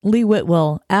Lee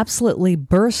Whitwell absolutely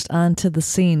burst onto the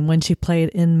scene when she played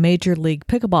in Major League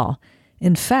Pickleball.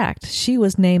 In fact, she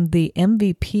was named the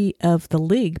MVP of the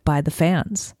league by the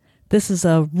fans. This is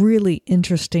a really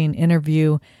interesting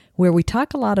interview where we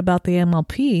talk a lot about the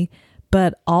MLP,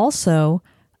 but also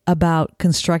about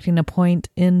constructing a point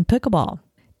in pickleball.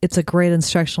 It's a great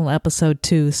instructional episode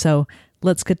too, so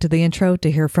let's get to the intro to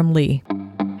hear from Lee.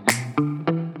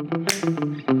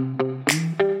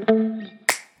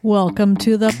 Welcome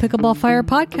to the Pickleball Fire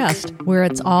podcast, where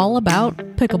it's all about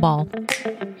pickleball.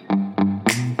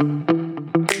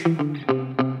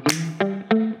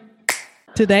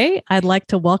 Today, I'd like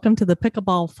to welcome to the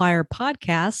Pickleball Fire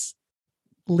podcast,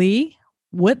 Lee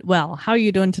Whitwell. How are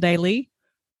you doing today, Lee?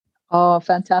 Oh,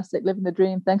 fantastic. Living the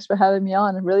dream. Thanks for having me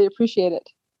on. I really appreciate it.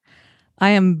 I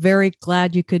am very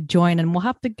glad you could join, and we'll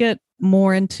have to get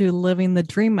more into living the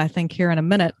dream, I think, here in a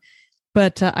minute.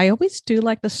 But I always do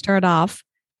like to start off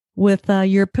with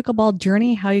your pickleball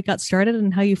journey, how you got started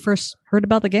and how you first heard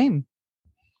about the game.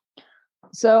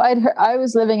 So I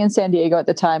was living in San Diego at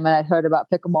the time, and I'd heard about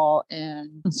pickleball,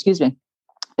 and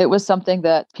it was something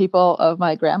that people of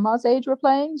my grandma's age were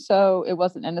playing. So it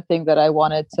wasn't anything that I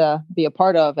wanted to be a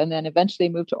part of. And then eventually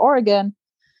moved to Oregon,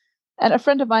 and a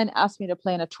friend of mine asked me to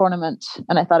play in a tournament,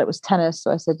 and I thought it was tennis. So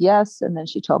I said yes. And then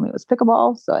she told me it was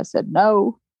pickleball. So I said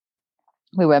no.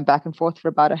 We went back and forth for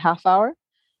about a half hour.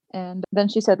 And then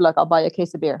she said, look, I'll buy you a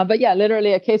case of beer. But yeah,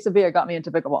 literally a case of beer got me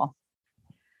into pickleball.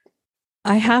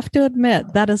 I have to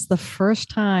admit, that is the first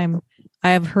time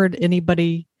I have heard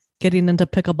anybody getting into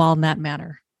pickleball in that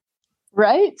manner.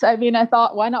 Right? I mean, I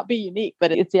thought, why not be unique?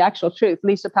 But it's the actual truth.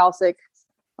 Lisa Palcic,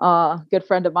 good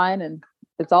friend of mine, and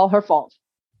it's all her fault.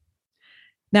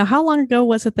 Now, how long ago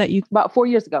was it that you... About 4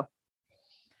 years ago.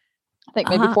 I think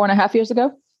maybe 4.5 years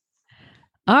ago.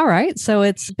 All right. So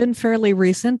it's been fairly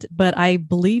recent, but I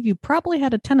believe you probably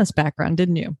had a tennis background,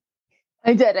 didn't you?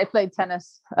 I did. I played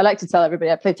tennis. I like to tell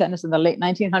everybody I played tennis in the late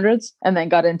 1900s and then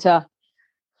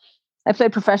I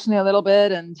played professionally a little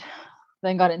bit and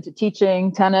then got into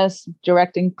teaching tennis,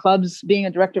 directing clubs, being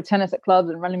a director of tennis at clubs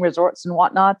and running resorts and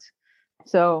whatnot.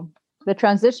 So the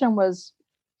transition was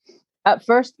at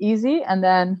first easy, and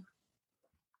then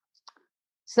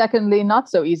secondly, not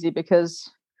so easy, because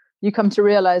you come to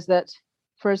realize that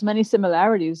for as many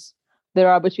similarities there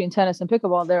are between tennis and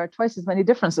pickleball, there are twice as many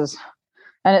differences.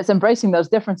 And it's embracing those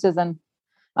differences and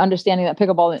understanding that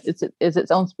pickleball is its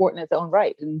own sport in its own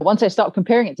right. And once I stopped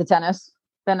comparing it to tennis,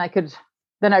 then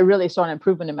I really saw an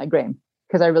improvement in my game,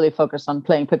 because I really focused on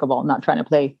playing pickleball, not trying to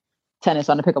play tennis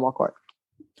on a pickleball court.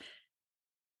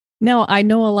 Now, I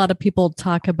know a lot of people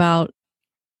talk about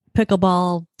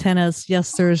pickleball, tennis.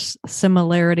 Yes, there's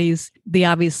similarities. The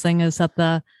obvious thing is that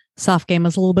the soft game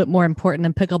is a little bit more important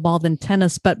in pickleball than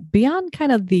tennis, but beyond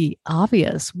kind of the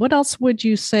obvious, what else would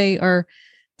you say are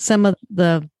some of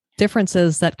the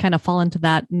differences that kind of fall into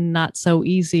that not so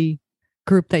easy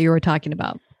group that you were talking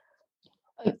about?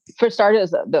 For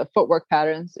starters, the footwork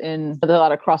patterns. There's a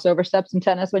lot of crossover steps in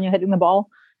tennis when you're hitting the ball.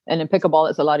 And in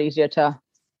pickleball, it's a lot easier to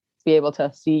be able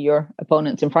to see your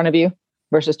opponents in front of you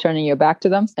versus turning your back to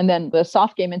them. And then the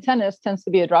soft game in tennis tends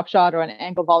to be a drop shot or an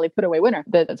angle volley put away winner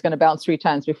that's going to bounce 3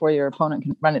 times before your opponent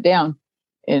can run it down.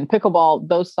 In pickleball,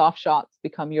 those soft shots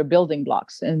become your building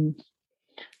blocks and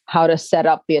how to set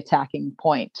up the attacking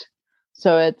point.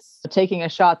 So it's taking a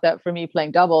shot that, for me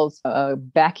playing doubles, a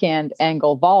backhand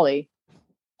angle volley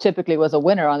typically was a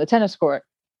winner on the tennis court,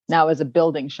 now is a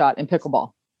building shot in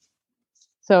pickleball.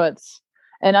 So it's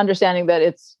an understanding that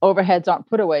it's overheads aren't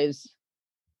putaways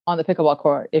on the pickleball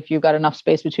court. If you've got enough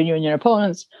space between you and your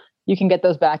opponents, you can get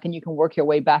those back and you can work your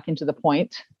way back into the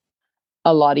point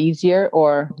a lot easier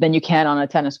than you can on a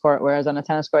tennis court. Whereas on a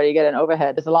tennis court, you get an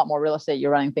overhead. There's a lot more real estate.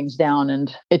 You're running things down,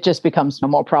 and it just becomes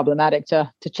more problematic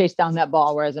to chase down that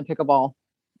ball. Whereas in pickleball,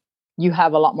 you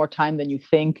have a lot more time than you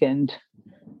think. And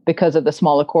because of the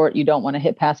smaller court, you don't want to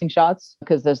hit passing shots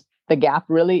because the gap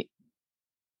really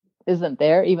isn't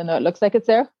there, even though it looks like it's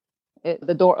there.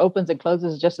 The door opens and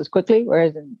closes just as quickly.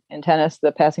 Whereas in tennis,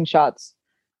 the passing shots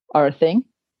are a thing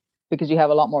because you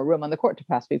have a lot more room on the court to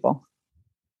pass people.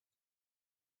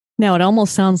 Now, it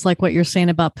almost sounds like what you're saying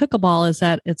about pickleball is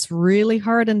that it's really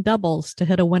hard in doubles to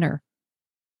hit a winner.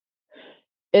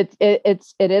 It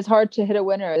is hard to hit a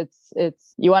winner.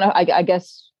 It's you want to, I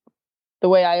guess the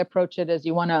way I approach it is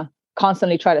you want to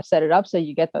constantly try to set it up so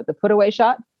you get the put away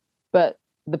shot, but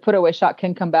the put away shot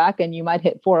can come back and you might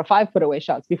hit 4 or 5 put away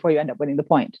shots before you end up winning the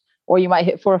point. Or you might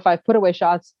hit 4 or 5 put away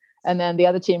shots and then the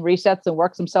other team resets and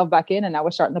works themselves back in, and now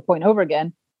we're starting the point over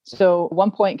again. So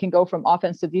one point can go from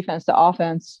offense to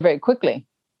offense very quickly.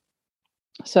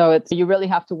 So you really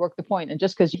have to work the point. And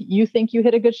just because you think you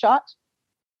hit a good shot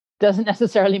doesn't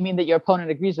necessarily mean that your opponent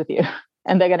agrees with you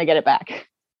and they're going to get it back.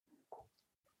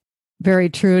 Very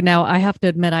true. Now, I have to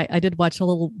admit, I did watch a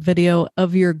little video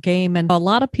of your game, and a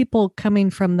lot of people coming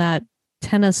from that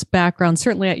tennis background,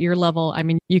 certainly at your level, I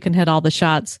mean, you can hit all the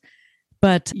shots,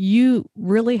 but you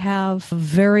really have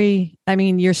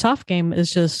your soft game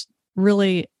is just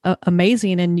really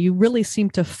amazing. And you really seem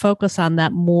to focus on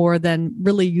that more than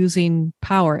really using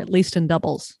power, at least in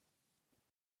doubles.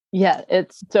 Yeah,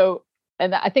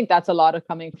 and I think that's a lot of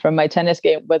coming from my tennis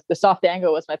game. With the soft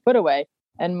angle was my put away,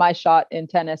 and my shot in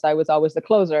tennis, I was always the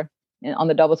closer. And on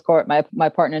the doubles court, my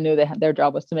partner knew their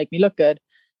job was to make me look good.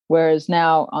 Whereas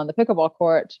now on the pickleball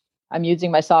court, I'm using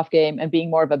my soft game and being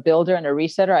more of a builder and a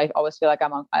resetter. I always feel like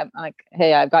I'm like,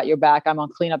 hey, I've got your back. I'm on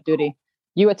cleanup duty.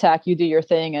 You attack, you do your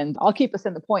thing, and I'll keep us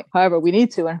in the point however we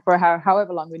need to and for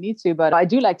however long we need to. But I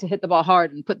do like to hit the ball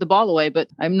hard and put the ball away, but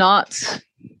I'm not,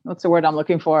 what's the word I'm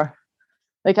looking for?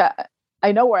 Like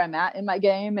I know where I'm at in my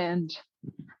game, and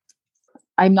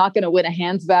I'm not going to win a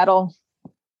hands battle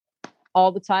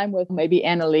all the time with maybe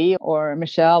Anna Lee or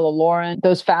Michelle or Lauren.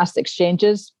 Those fast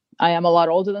exchanges, I am a lot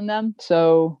older than them.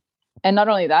 So, and not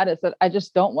only that, it's that I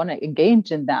just don't want to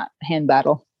engage in that hand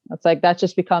battle. It's like that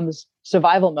just becomes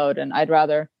survival mode. And I'd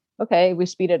rather, okay, we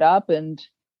speed it up and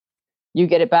you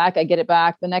get it back, I get it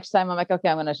back. The next time I'm like, okay,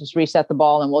 I'm going to just reset the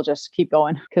ball and we'll just keep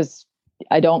going, because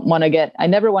I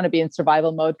never want to be in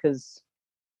survival mode, because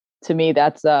to me,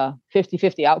 that's a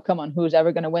 50-50 outcome on who's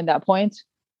ever going to win that point.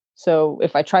 So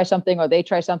if I try something or they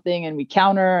try something and we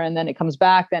counter and then it comes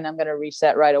back, then I'm going to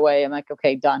reset right away. I'm like,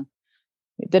 okay, done.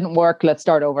 It didn't work. Let's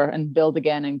start over and build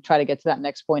again and try to get to that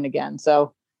next point again.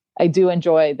 So I do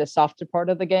enjoy the softer part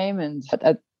of the game. And,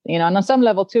 and on some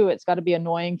level too, it's got to be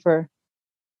annoying for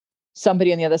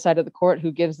somebody on the other side of the court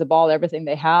who gives the ball everything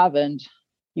they have and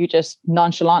you just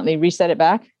nonchalantly reset it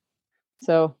back.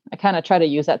 So I kind of try to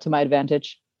use that to my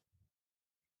advantage.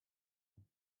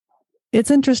 It's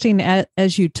interesting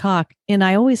as you talk, and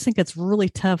I always think it's really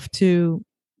tough to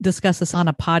discuss this on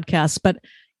a podcast, but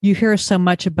you hear so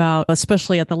much about,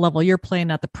 especially at the level you're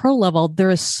playing at the pro level, there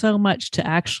is so much to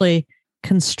actually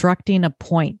constructing a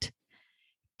point.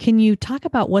 Can you talk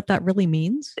about what that really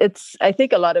means? I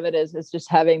think a lot of it is just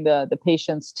having the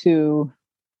patience to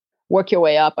work your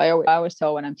way up. I always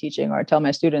tell when I'm teaching, or I tell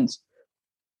my students,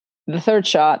 the third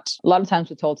shot, a lot of times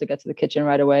we're told to get to the kitchen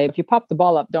right away. If you pop the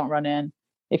ball up, don't run in.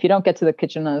 If you don't get to the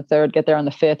kitchen on the third, get there on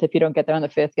the fifth. If you don't get there on the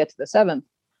fifth, get to the seventh.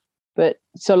 But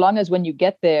so long as when you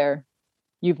get there,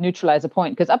 you've neutralized a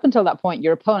point, because up until that point,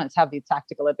 your opponents have the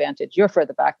tactical advantage. You're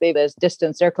further back. There's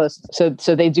distance. They're close. So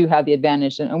they do have the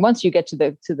advantage. And once you get to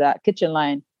that kitchen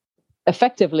line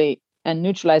effectively and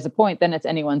neutralize the point, then it's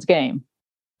anyone's game.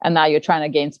 And now you're trying to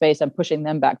gain space and pushing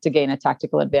them back to gain a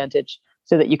tactical advantage,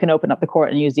 so that you can open up the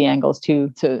court and use the angles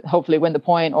to hopefully win the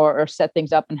point or set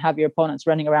things up and have your opponents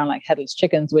running around like headless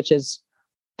chickens, which is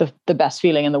the best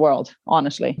feeling in the world,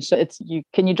 honestly. So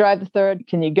can you drive the third?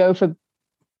 Can you go for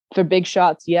big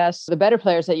shots? Yes. The better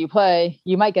players that you play,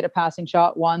 you might get a passing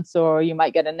shot once, or you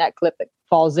might get a net clip that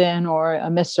falls in, or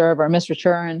a miss serve or a miss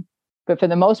return. But for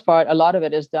the most part, a lot of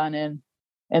it is done in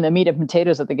the meat and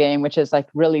potatoes of the game, which is like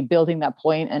really building that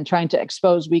point and trying to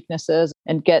expose weaknesses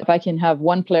and if I can have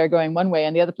one player going one way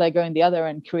and the other player going the other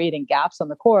and creating gaps on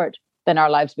the court, then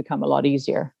our lives become a lot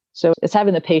easier. So it's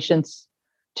having the patience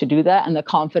to do that and the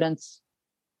confidence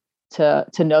to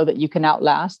know that you can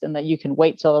outlast and that you can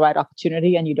wait till the right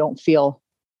opportunity and you don't feel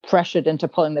pressured into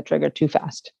pulling the trigger too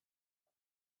fast.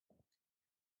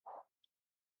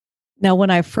 Now,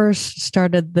 when I first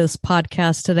started this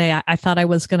podcast today, I thought I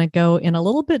was going to go in a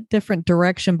little bit different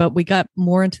direction, but we got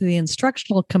more into the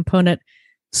instructional component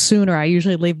sooner. I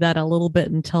usually leave that a little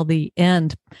bit until the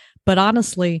end. But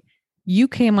honestly, you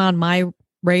came on my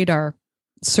radar,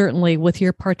 certainly with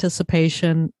your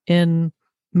participation in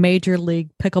Major League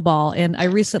Pickleball. And I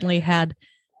recently had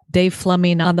Dave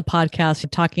Fleming on the podcast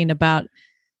talking about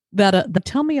that.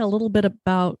 Tell me a little bit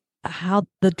about how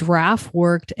the draft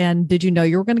worked, and did you know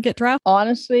you were going to get drafted?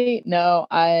 Honestly, no.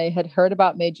 I had heard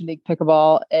about Major League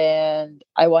Pickleball and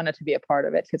I wanted to be a part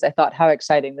of it because I thought, how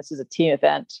exciting. This is a team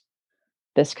event.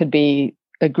 This could be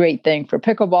a great thing for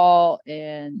pickleball,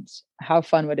 and how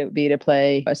fun would it be to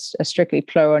play a strictly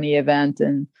pro-only event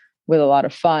and with a lot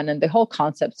of fun. And the whole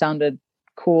concept sounded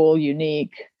cool,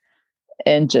 unique,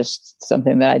 and just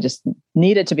something that I just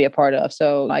needed to be a part of.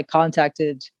 So I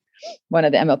contacted one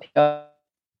of the MLP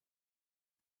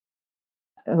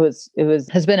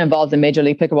has been involved in Major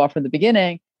League Pickleball from the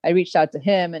beginning. I reached out to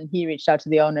him and he reached out to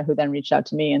the owner, who then reached out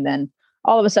to me. And then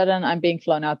all of a sudden I'm being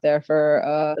flown out there for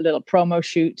a little promo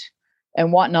shoot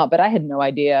and whatnot. But I had no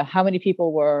idea how many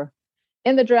people were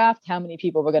in the draft, how many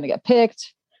people were going to get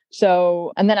picked.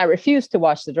 So, and then I refused to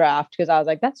watch the draft because I was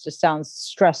like, that just sounds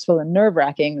stressful and nerve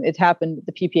wracking. It happened at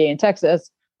the PPA in Texas.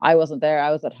 I wasn't there.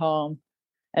 I was at home,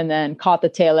 and then caught the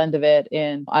tail end of it.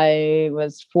 And I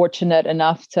was fortunate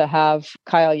enough to have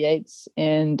Kyle Yates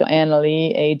and Anna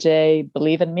Lee, AJ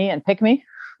believe in me and pick me.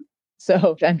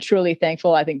 So I'm truly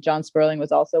thankful. I think John Sperling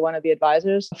was also one of the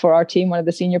advisors for our team, one of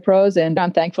the senior pros. And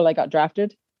I'm thankful I got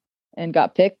drafted and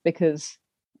got picked, because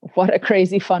what a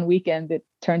crazy fun weekend it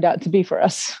turned out to be for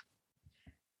us.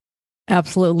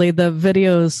 Absolutely. The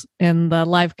videos and the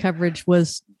live coverage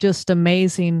was just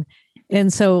amazing.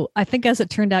 And so I think, as it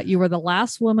turned out, you were the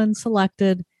last woman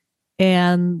selected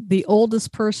and the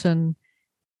oldest person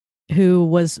who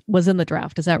was in the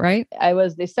draft. Is that right? I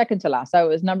was the second to last. I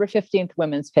was number 15th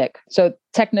women's pick. So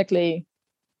technically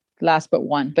last but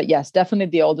one. But yes,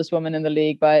 definitely the oldest woman in the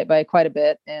league by quite a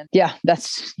bit. And yeah,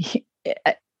 that's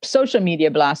social media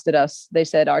blasted us. They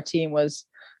said our team was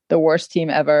the worst team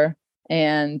ever,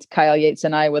 and Kyle Yates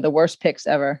and I were the worst picks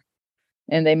ever.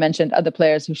 And they mentioned other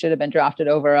players who should have been drafted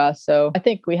over us. So I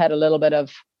think we had a little bit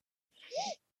of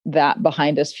that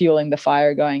behind us, fueling the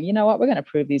fire, going, you know what, we're going to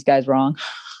prove these guys wrong.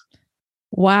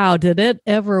 Wow. Did it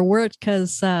ever work?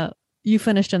 Because you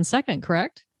finished in second,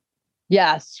 correct?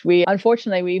 Yes.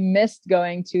 Unfortunately, we missed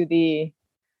going to the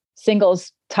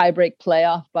singles tiebreak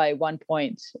playoff by 1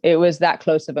 point. It was that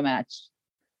close of a match.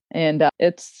 And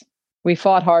we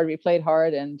fought hard, we played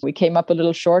hard, and we came up a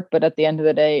little short. But at the end of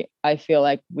the day, I feel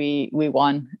like we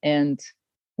won, and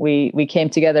we came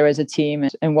together as a team.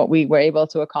 And what we were able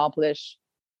to accomplish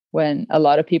when a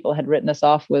lot of people had written us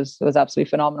off was absolutely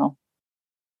phenomenal.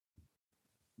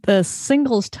 The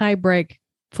singles tiebreak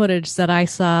footage that I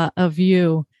saw of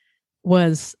you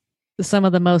was some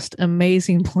of the most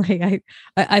amazing play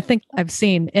I think I've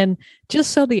seen. And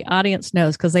just so the audience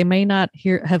knows, because they may not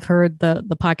have heard the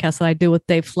podcast that I do with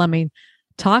Dave Fleming,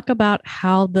 talk about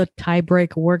how the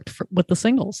tiebreak worked with the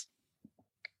singles.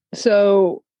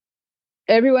 So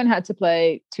everyone had to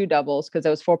play two doubles, because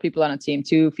there was 4 people on a team,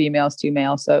 2 females, 2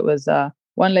 males. So it was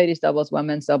 1 ladies doubles, 1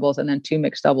 men's doubles, and then 2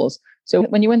 mixed doubles. So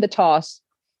when you win the toss,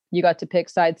 you got to pick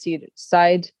side,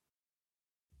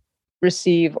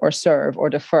 receive, or serve, or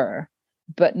defer.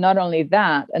 But not only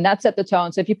that, and that set the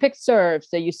tone. So if you picked serve,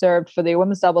 so you served for the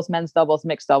women's doubles, men's doubles,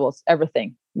 mixed doubles,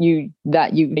 everything, you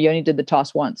only did the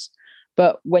toss once.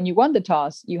 But when you won the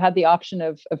toss, you had the option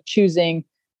of choosing,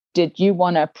 did you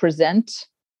want to present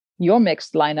your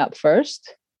mixed lineup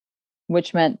first,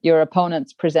 which meant your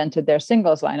opponents presented their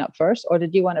singles lineup first, or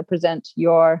did you want to present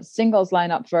your singles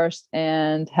lineup first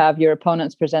and have your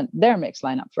opponents present their mixed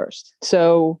lineup first?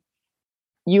 So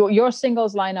your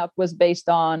singles lineup was based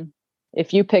on,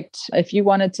 if we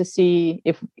wanted to see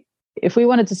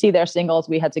their singles,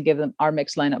 we had to give them our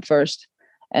mixed lineup first.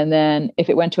 And then if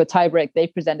it went to a tiebreak, they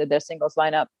presented their singles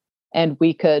lineup, and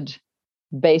we could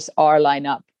base our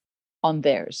lineup on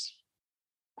theirs,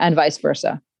 and vice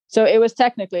versa. So it was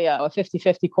technically a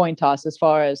 50-50 coin toss as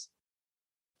far as,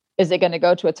 is it going to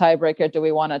go to a tiebreaker? Do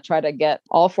we want to try to get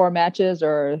all 4 matches,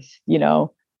 or,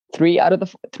 3 out of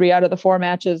the 4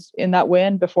 matches in that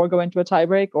win before going to a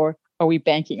tiebreak, or are we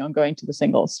banking on going to the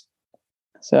singles?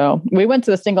 So we went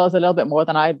to the singles a little bit more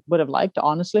than I would have liked,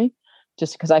 honestly,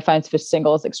 just because I find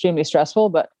singles extremely stressful,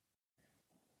 but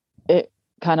it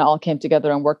kind of all came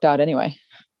together and worked out anyway.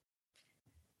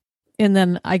 And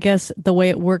then I guess the way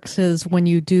it works is, when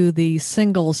you do the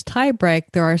singles tiebreak,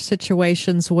 there are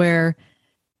situations where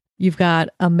you've got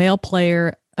a male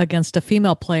player against a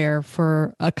female player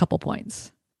for a couple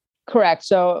points. Correct.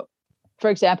 So, for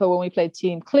example, when we played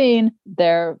Team Clean,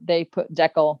 they put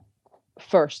Deckel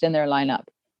first in their lineup.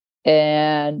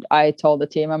 And I told the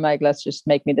team, I'm like, let's just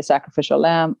make me the sacrificial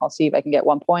lamb. I'll see if I can get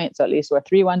 1 point. So at least we're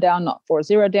 3-1 down, not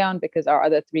 4-0 down, because our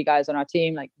other 3 guys on our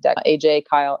team, like AJ,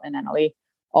 Kyle, and Annalie,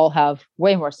 all have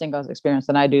way more singles experience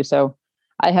than I do. So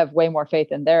I have way more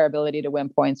faith in their ability to win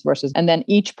points and then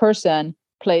each person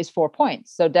plays 4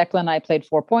 points. So Declan and I played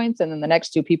 4 points, and then the next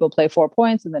 2 people play 4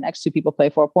 points, and the next 2 people play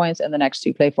 4 points, and the next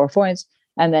 2 play 4 points.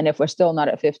 And then if we're still not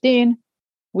at 15,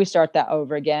 we start that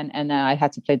over again. And then I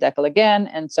had to play Declan again,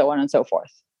 and so on and so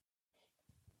forth.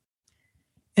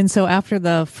 And so after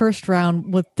the first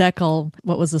round with Deckel,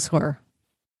 what was the score?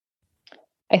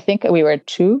 I think we were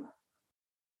 2.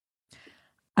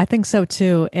 I think so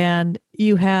too. And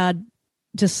you had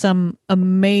just some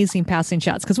amazing passing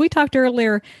shots, because we talked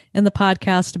earlier in the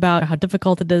podcast about how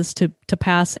difficult it is to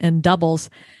pass in doubles.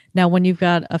 Now, when you've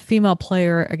got a female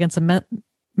player against a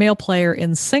male player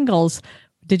in singles,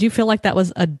 did you feel like that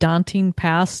was a daunting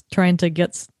pass, trying to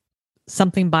get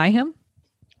something by him?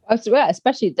 Yeah,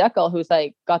 especially Deckel, who's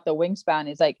like got the wingspan.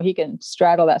 He's like, he can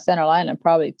straddle that center line and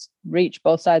probably reach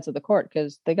both sides of the court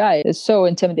because the guy is so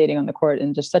intimidating on the court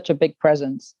and just such a big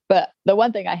presence. But the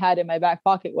one thing I had in my back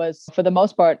pocket was, for the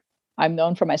most part, I'm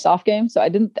known for my soft game. So I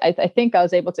think I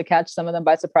was able to catch some of them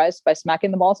by surprise by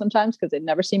smacking the ball sometimes because they'd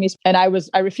never see me. And I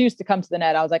refused to come to the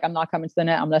net. I was like, I'm not coming to the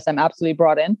net unless I'm absolutely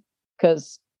brought in,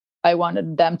 because I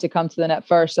wanted them to come to the net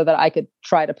first so that I could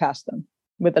try to pass them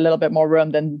with a little bit more room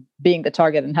than being the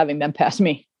target and having them pass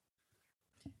me.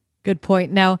 Good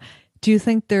point. Now, do you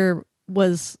think there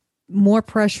was more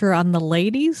pressure on the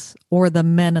ladies or the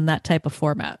men in that type of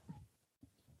format?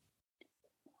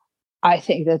 I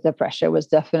think that the pressure was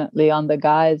definitely on the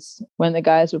guys when the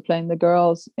guys were playing the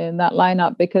girls in that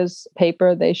lineup, because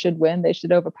paper, they should win, they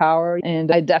should overpower.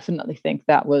 And I definitely think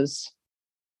that was,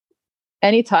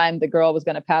 anytime the girl was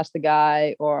going to pass the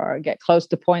guy or get close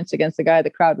to points against the guy, the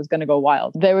crowd was going to go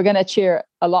wild. They were going to cheer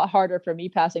a lot harder for me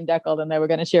passing Deckel than they were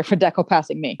going to cheer for Deckel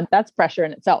passing me. That's pressure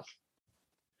in itself,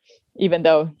 even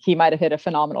though he might have hit a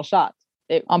phenomenal shot.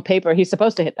 On paper, he's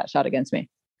supposed to hit that shot against me.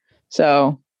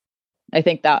 So I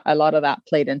think that a lot of that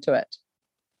played into it.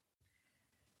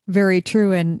 Very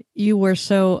true. And you were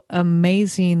so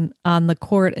amazing on the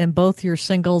court in both your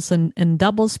singles and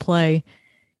doubles play.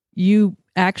 You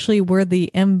actually were the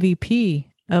MVP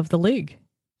of the league.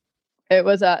 That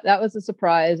was a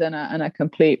surprise and a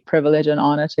complete privilege and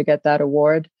honor to get that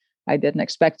award. I didn't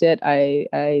expect it.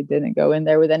 I didn't go in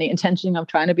there with any intention of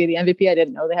trying to be the MVP. I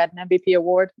didn't know they had an MVP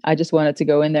award. I just wanted to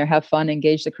go in there, have fun,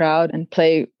 engage the crowd, and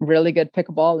play really good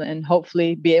pickleball and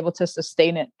hopefully be able to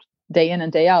sustain it day in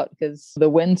and day out, because the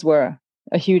wins were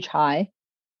a huge high.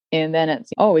 And then it's,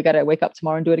 oh, we got to wake up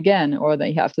tomorrow and do it again. Or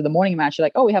then after the morning match, you're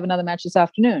like, oh, we have another match this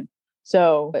afternoon.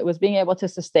 So it was being able to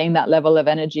sustain that level of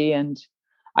energy. And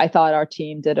I thought our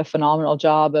team did a phenomenal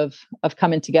job of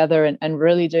coming together and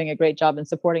really doing a great job in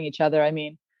supporting each other. I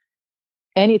mean,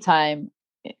 anytime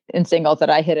in singles that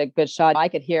I hit a good shot, I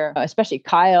could hear, especially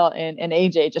Kyle and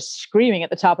AJ just screaming at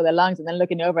the top of their lungs and then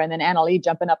looking over, and then Anna Lee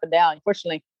jumping up and down.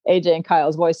 Fortunately, AJ and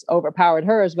Kyle's voice overpowered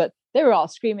hers, but they were all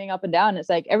screaming up and down. It's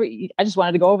like I just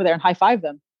wanted to go over there and high five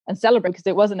them and celebrate, because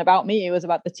it wasn't about me. It was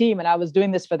about the team, and I was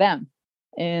doing this for them.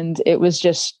 And it was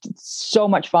just so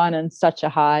much fun and such a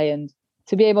high. And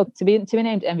to be able to be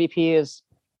named MVP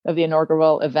of the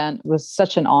inaugural event was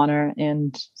such an honor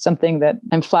and something that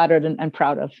I'm flattered and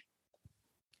proud of.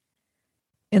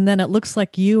 And then it looks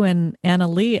like you and Anna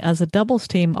Lee as a doubles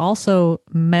team also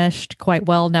meshed quite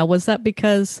well. Now, was that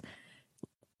because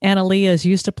Anna Lee is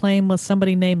used to playing with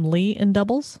somebody named Lee in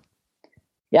doubles?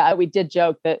 Yeah, we did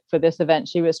joke that for this event,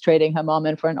 she was trading her mom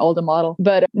in for an older model.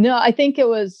 But no, I think it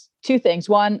was two things.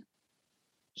 One,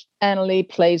 Anna Lee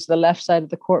plays the left side of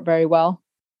the court very well.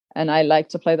 And I like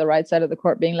to play the right side of the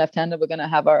court. Being left-handed, we're going to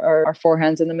have our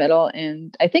forehands in the middle.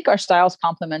 And I think our styles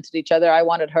complemented each other. I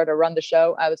wanted her to run the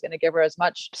show. I was going to give her as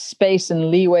much space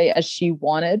and leeway as she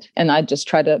wanted. And I just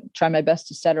try my best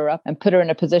to set her up and put her in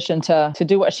a position to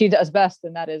do what she does best.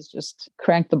 And that is just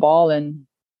crank the ball and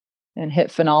hit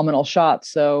phenomenal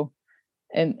shots. So,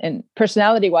 and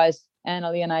personality-wise, Anna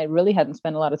Lee and I really hadn't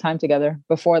spent a lot of time together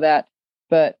before that.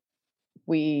 But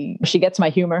she gets my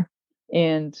humor.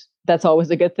 And that's always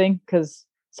a good thing, because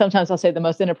sometimes I'll say the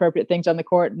most inappropriate things on the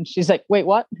court and she's like, wait,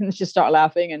 what? And she'll start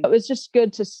laughing. And it was just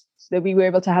good that we were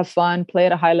able to have fun, play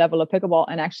at a high level of pickleball,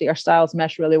 and actually our styles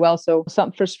mesh really well. So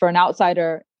for an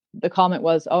outsider, the comment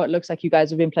was, oh, it looks like you guys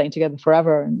have been playing together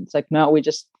forever. And it's like, no, we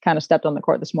just kind of stepped on the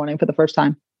court this morning for the first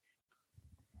time.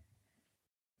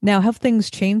 Now, have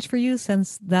things changed for you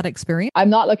since that experience?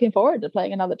 I'm not looking forward to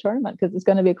playing another tournament because it's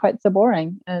going to be quite so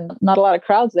boring and not a lot of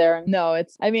crowds there. No,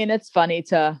 it's funny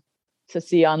to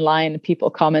see online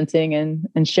people commenting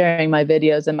and sharing my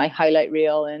videos and my highlight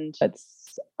reel. And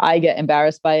I get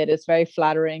embarrassed by it. It's very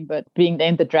flattering, but being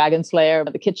named the Dragon Slayer,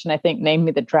 the kitchen, I think, named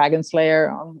me the Dragon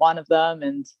Slayer on one of them.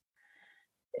 And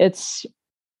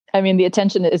the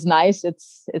attention is nice.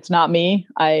 It's not me,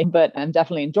 but I'm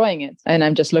definitely enjoying it. And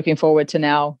I'm just looking forward to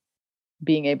now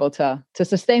being able to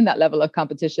sustain that level of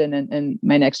competition in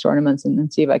my next tournaments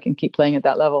and see if I can keep playing at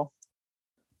that level.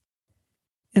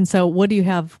 And so what do you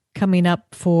have coming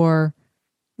up for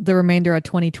the remainder of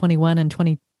 2021 and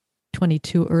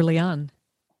 2022 early on?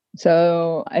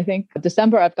 So I think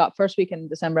December, I've got first week in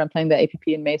December, I'm playing the APP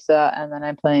in Mesa, and then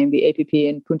I'm playing the APP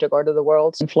in Punta Gorda, the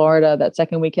Worlds in Florida that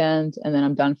second weekend. And then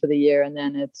I'm done for the year. And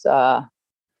then it's, I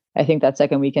think that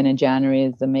second weekend in January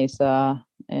is the Mesa.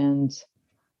 And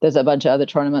there's a bunch of other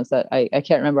tournaments that I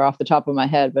can't remember off the top of my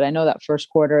head, but I know that first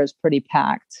quarter is pretty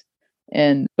packed.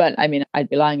 But I'd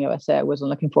be lying if I say I wasn't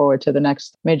looking forward to the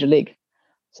next Major League.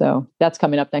 So that's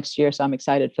coming up next year. So I'm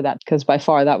excited for that, because by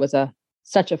far that was a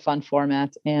such a fun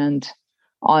format. And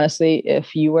honestly,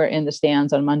 if you were in the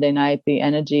stands on Monday night, the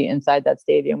energy inside that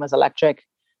stadium was electric.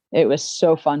 It was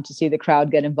so fun to see the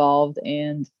crowd get involved.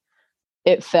 And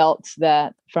it felt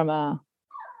that from a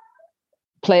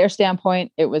player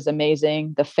standpoint, it was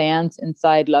amazing. The fans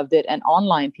inside loved it. And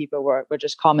online people were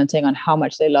just commenting on how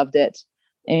much they loved it.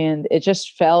 And it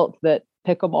just felt that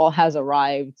pickleball has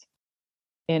arrived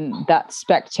in that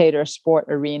spectator sport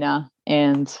arena.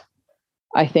 And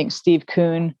I think Steve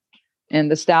Kuhn and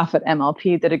the staff at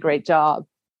MLP did a great job.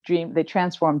 They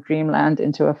transformed Dreamland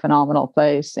into a phenomenal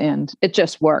place, and it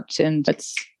just worked. And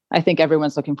I think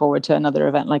everyone's looking forward to another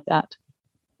event like that.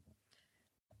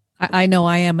 I know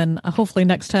I am, and hopefully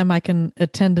next time I can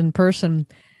attend in person.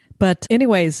 But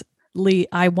anyways, Lee,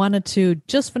 I wanted to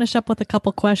just finish up with a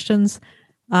couple questions.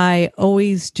 I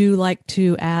always do like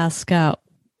to ask,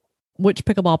 which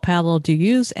pickleball paddle do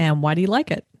you use and why do you like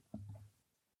it?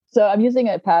 So I'm using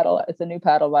a paddle. It's a new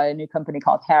paddle by a new company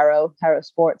called Harrow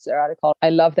Sports. They're out of Colorado. I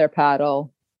love their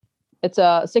paddle. It's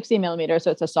a 60 millimeter,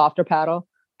 so it's a softer paddle.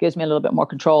 Gives me a little bit more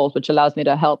controls, which allows me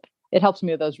to help. It helps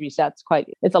me with those resets.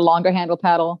 It's a longer handle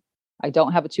paddle. I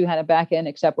don't have a two-handed backhand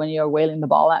except when you're wailing the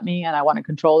ball at me and I want to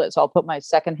control it. So I'll put my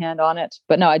second hand on it.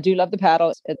 But no, I do love the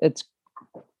paddle.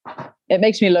 It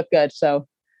makes me look good. So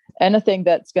anything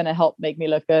that's going to help make me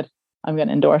look good, I'm going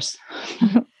to endorse.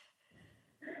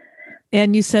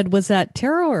 And you said, was that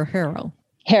Tarot or Harrow?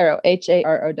 Harrow,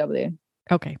 Harrow.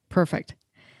 Okay, perfect.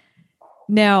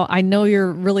 Now, I know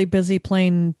you're really busy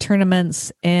playing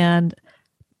tournaments, and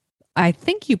I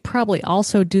think you probably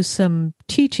also do some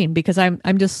teaching, because I'm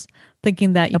just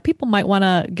thinking that people might want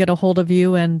to get a hold of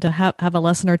you and have a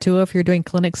lesson or two if you're doing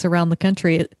clinics around the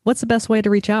country. What's the best way to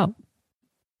reach out?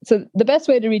 So the best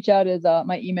way to reach out is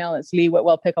my email. It's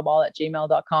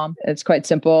leewhitwellpickleball@gmail.com. It's quite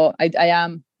simple. I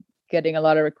am getting a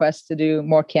lot of requests to do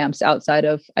more camps I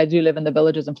do live in the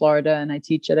Villages in Florida, and I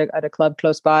teach at a club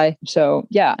close by. So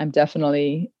yeah, I'm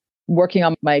definitely working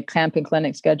on my camp and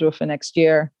clinic schedule for next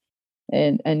year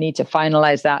and need to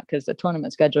finalize that because the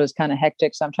tournament schedule is kind of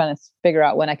hectic. So I'm trying to figure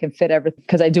out when I can fit everything,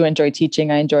 because I do enjoy teaching.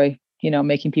 I enjoy,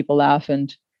 making people laugh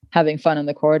and having fun on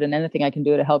the court, and anything I can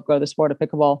do to help grow the sport of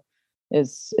pickleball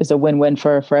is a win-win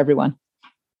for everyone.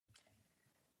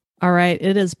 All right.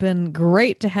 It has been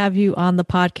great to have you on the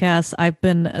podcast. I've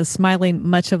been smiling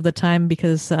much of the time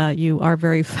because you are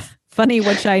very funny,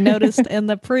 which I noticed in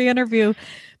the pre-interview,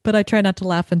 but I try not to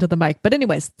laugh into the mic. But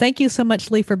anyways, thank you so much,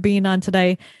 Lee, for being on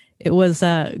today. It was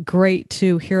great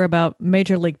to hear about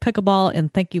Major League Pickleball,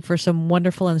 and thank you for some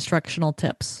wonderful instructional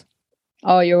tips.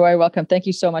 Oh, you're very welcome. Thank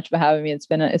you so much for having me. It's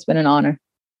been an honor.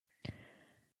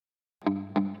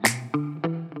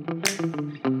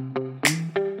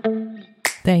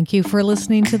 Thank you for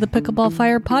listening to the Pickleball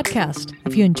Fire podcast.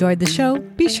 If you enjoyed the show,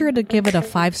 be sure to give it a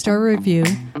 5-star review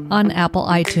on Apple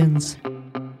iTunes.